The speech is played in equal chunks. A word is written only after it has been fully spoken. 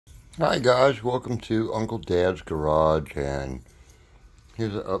Hi guys, welcome to Uncle Dad's Garage, and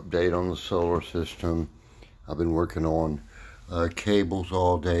here's an update on the solar system. I've been working on cables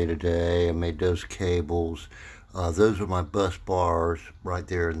all day today. I made those cables. Those are my bus bars right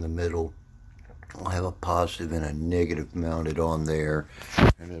there in the middle. I'll have a positive and a negative mounted on there,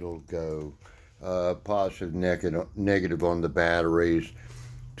 and it'll go positive, negative on the batteries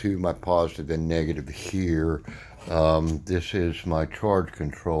to my positive and negative here. This is my charge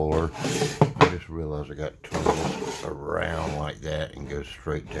controller. I just realized I got to turn this around like that and go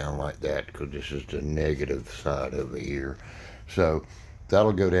straight down like that, because this is the negative side over here. So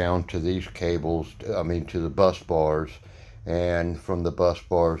that'll go down to these cables, to the bus bars, and from the bus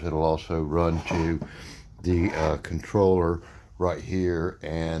bars it'll also run to the controller right here,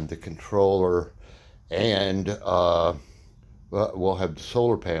 and the controller, and we'll have the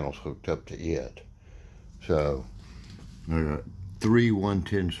solar panels hooked up to it. So I got 3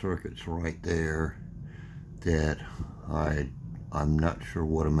 110 circuits right there that I'm not sure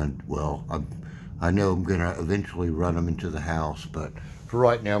what I'm in. Well, I know I'm gonna eventually run them into the house, but for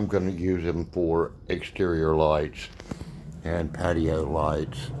right now I'm gonna use them for exterior lights and patio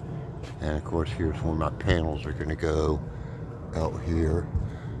lights. And of course, here's where my panels are gonna go, out here.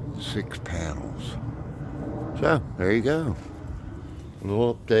 6 panels. So there you go. A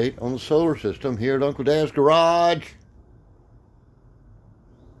little update on the solar system here at Uncle Dad's Garage.